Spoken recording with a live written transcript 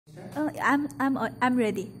I'm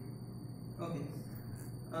ready. Okay.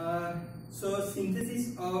 So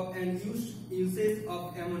synthesis of and usage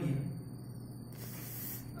of ammonia.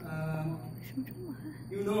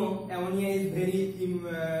 You know, ammonia is very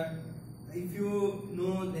if you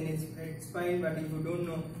know, then it's fine. But if you don't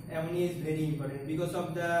know, ammonia is very important because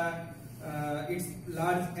of the its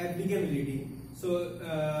large applicability. So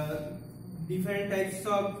different types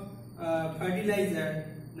of fertilizer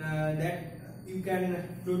that you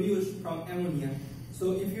can produce from ammonia.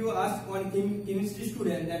 So if you ask one chemistry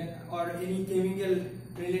student that or any chemical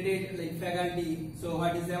related like faculty, so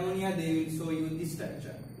what is ammonia, they will show you this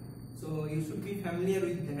structure. So you should be familiar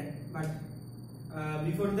with that. But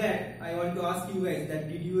before that, I want to ask you guys that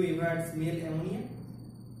did you ever smell ammonia?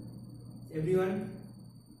 Everyone?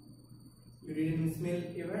 You didn't smell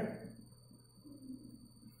ever?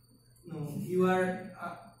 No. You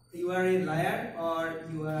are a liar or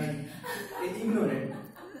you are ignorant.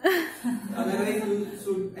 Otherwise, you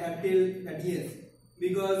should tell that yes,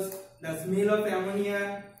 because the smell of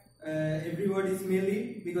ammonia, everybody smell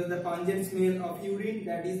it because the pungent smell of urine,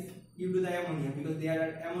 that is due to the ammonia, because there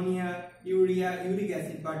are ammonia, urea, uric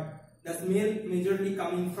acid, but the smell majorly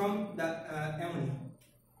coming from the ammonia.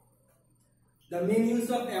 The main use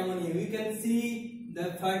of ammonia, we can see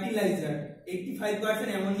the fertilizer.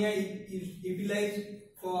 85% ammonia is utilized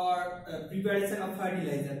for preparation of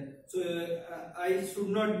fertilizer. So I should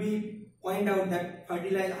not be point out that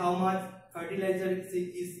fertilizer, how much fertilizer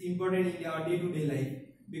is important in our day-to-day life,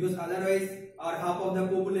 because otherwise our half of the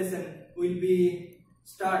population will be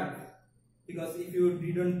starved. Because if you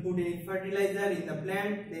didn't put any fertilizer in the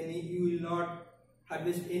plant, then you will not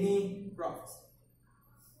harvest any crops.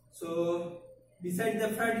 So besides the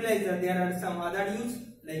fertilizer, there are some other use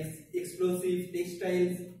like explosive,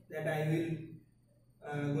 textiles, that I will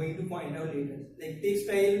going to point out later. Like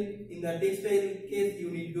textile, in the textile case,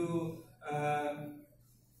 you need to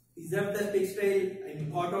preserve the textile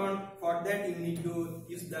in cotton. For that, you need to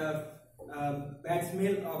use the bad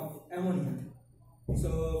smell of ammonia.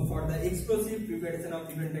 So for the explosive, preparation of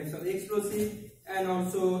different types of explosive, and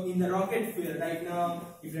also in the rocket fuel right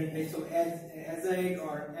now, different types of azide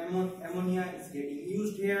or ammonia is getting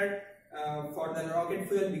used here for the rocket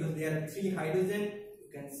fuel, because there are 3 hydrogen.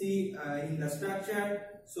 You can see in the structure.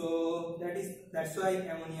 So that's why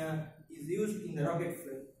ammonia is used in the rocket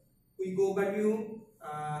fuel. We go back to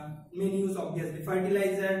main use, obviously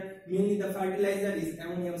fertilizer. Mainly the fertilizer is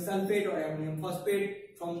ammonium sulfate or ammonium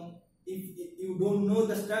phosphate. From if you don't know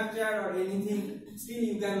the structure or anything, still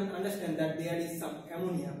you can understand that there is some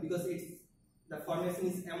ammonia, because the formation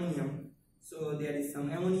is ammonium. So there is some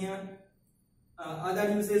ammonia. Other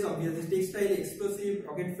uses, obviously textile, explosive,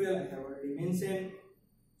 rocket fuel, I have already mentioned.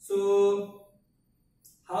 So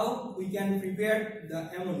how we can prepare the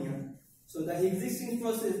ammonia? So the existing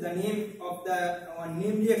process, the name of the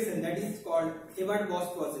name reaction, that is called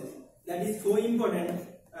Haber-Bosch process. That is so important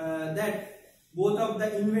that both of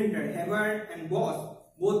the inventor, Haber and Bosch,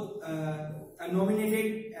 both are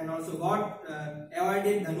nominated and also got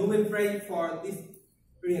awarded the Nobel Prize for this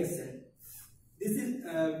reaction. This is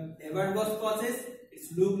Haber-Bosch process.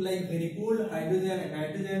 It looks like very cool. Hydrogen and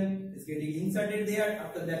nitrogen is getting inserted there.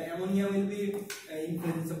 After that, ammonia will be in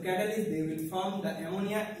presence of catalyst. They will form the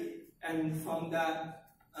ammonia, and from the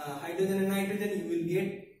hydrogen and nitrogen, you will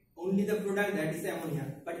get only the product, that is ammonia.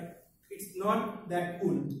 But it's not that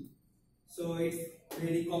cool. So it's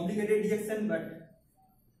very complicated reaction, but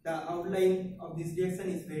the outline of this reaction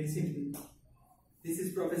is very simple. This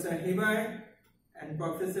is Professor Haber and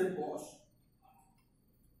Professor Bosch.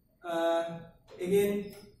 Again,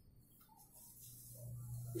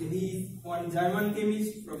 he is one German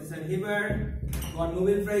chemist. Professor Haber got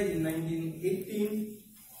Nobel Prize in 1918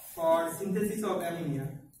 for synthesis of ammonia,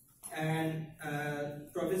 and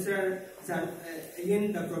Professor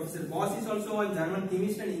Bosch is also a German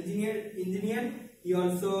chemist and engineer. He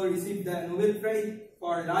also received the Nobel Prize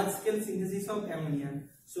for large-scale synthesis of ammonia.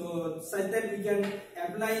 So such that we can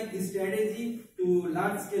apply this strategy to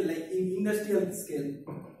large scale, like in industrial scale.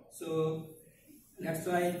 So that's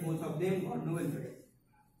why both of them got Nobel Prize.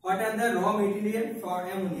 What are the raw material for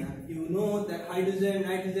ammonia? You know that hydrogen,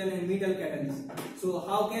 nitrogen, and metal catalyst. So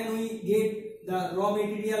how can we get the raw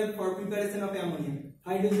material for preparation of ammonia?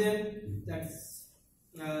 Hydrogen, that's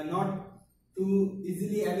not too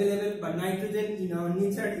easily available, but nitrogen, in our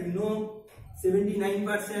nature, you know,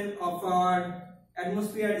 79% of our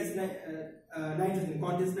atmosphere is nitrogen,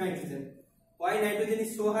 contains nitrogen. Why nitrogen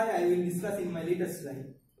is so high, I will discuss in my later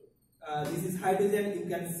slide. This is hydrogen. You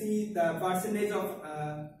can see the percentage of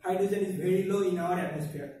hydrogen is very low in our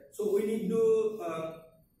atmosphere. So we need to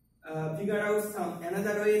figure out some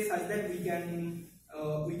another way such that we can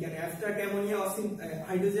extract ammonia or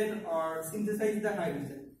hydrogen or synthesize the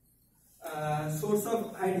hydrogen. Source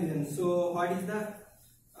of hydrogen. So what is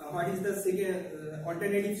the second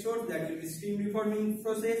alternative source? That will be steam reforming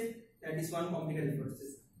process. That is one complicated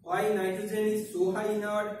process. Why nitrogen is so high in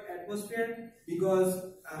our atmosphere? Because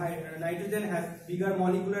nitrogen has bigger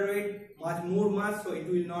molecular weight, much more mass, so it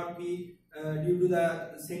will not be due to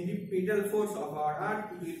the centripetal force of our Earth.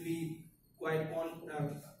 It will be quite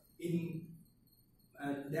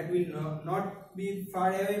that will not be far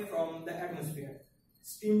away from the atmosphere.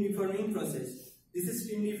 Steam reforming process. This is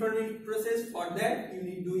steam reforming process. For that you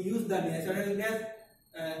need to use the natural gas,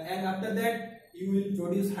 and after that you will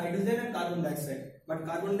produce hydrogen and carbon dioxide. But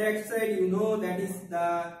carbon dioxide, you know, that is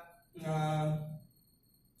the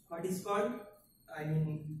what is called,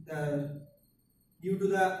 due to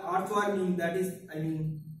the earth warming, that is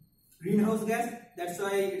greenhouse gas. That's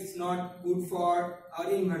why it's not good for our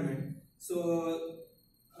environment. So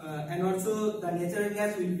and also the natural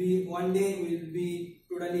gas will be one day will be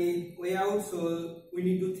totally way out, so we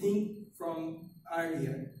need to think from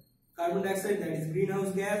earlier. Carbon dioxide, that is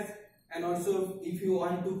greenhouse gas, and also if you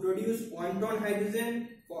want to produce 1 ton hydrogen,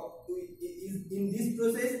 in this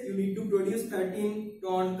process you need to produce 13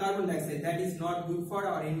 ton carbon dioxide. That is not good for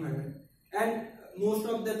our environment. And most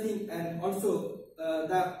of the thing, and also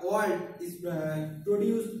the world is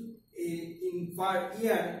produced in per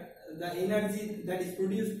year, the energy that is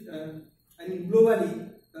produced globally,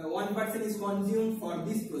 1% is consumed for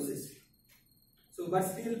this process. So but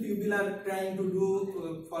still people are trying to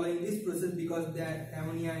do following this process because the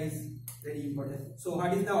ammonia is very important. So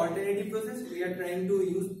what is the alternative process? We are trying to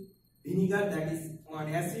use vinegar, that is one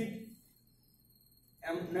acid.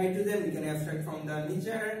 Nitrogen we can extract from the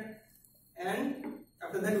nature, and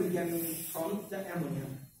after that we can form the ammonia.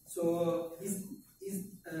 So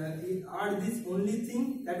are this only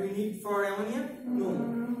thing that we need for ammonia? No,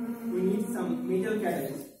 we need some metal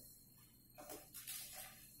catalyst.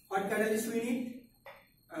 What catalyst we need?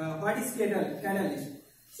 What is catalyst?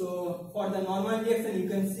 So for the normal reaction you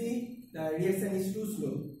can see the reaction is too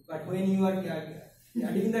slow, but when you are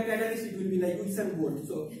adding the catalyst it will be like Wilson bolt,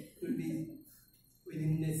 so it will be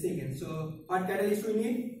within a second. So what catalyst we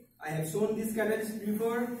need? I have shown this catalyst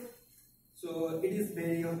before. So it is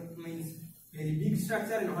very big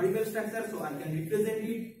structure and horrible structure, so I can represent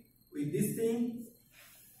it with this thing.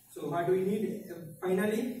 So what do we need?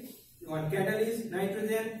 Finally, one catalyst,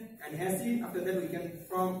 nitrogen and acid. After that we can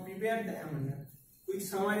prepare the ammonia. Quick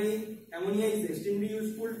summary: ammonia is extremely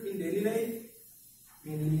useful in daily life,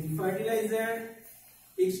 mainly in fertilizer,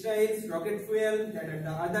 textiles, rocket fuel, that are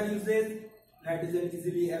the other uses. Nitrogen is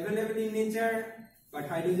easily available in nature, but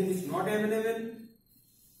hydrogen is not available.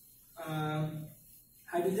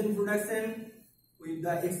 Hydrogen production with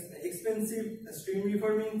the expensive steam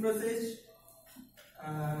reforming process.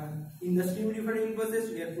 In the steam reforming process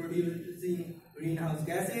we are producing greenhouse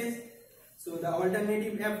gases. So the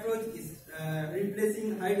alternative approach is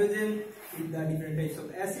replacing hydrogen with the different types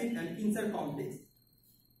of acid and pincer complex.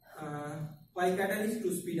 By catalyst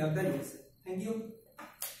to speed up the reaction. Thank you.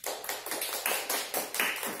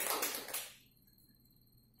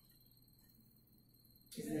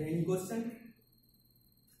 Is there any question?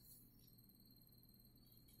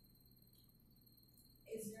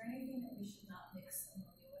 Is there anything that we should not mix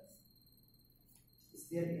ammonia with? Is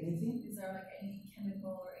there anything? Is there like any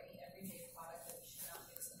chemical or any everyday product that we should not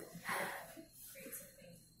mix ammonia with and create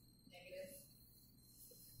something negative?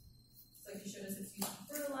 So like you showed us it's used in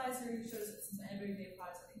fertilizer, you showed us it's in everyday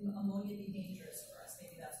products. I think ammonia be dangerous for us.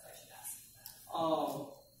 Maybe that's what I should ask.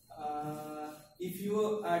 If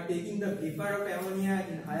you are taking the vapor of ammonia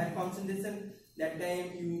in higher concentration, that time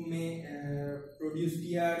you may produce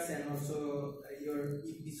tears, and also your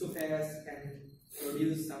esophagus can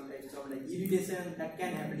produce some types of like irritation. That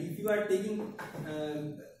can happen if you are taking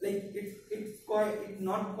it's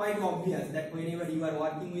not quite obvious that whenever you are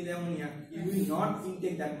working with ammonia you will not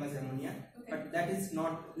intake that much ammonia, but that is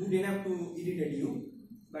not good enough to irritate you.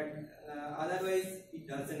 But otherwise it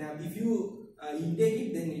doesn't have. If you intake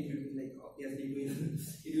it, then it will be like obviously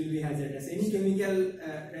it will be hazardous. Any chemical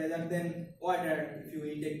rather than water, if you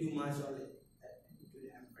intake too much or like that, it will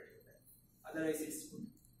have particular. Otherwise it's good.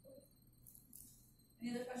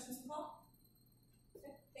 Any other questions for Paul?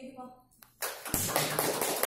 Okay, thank you, Paul.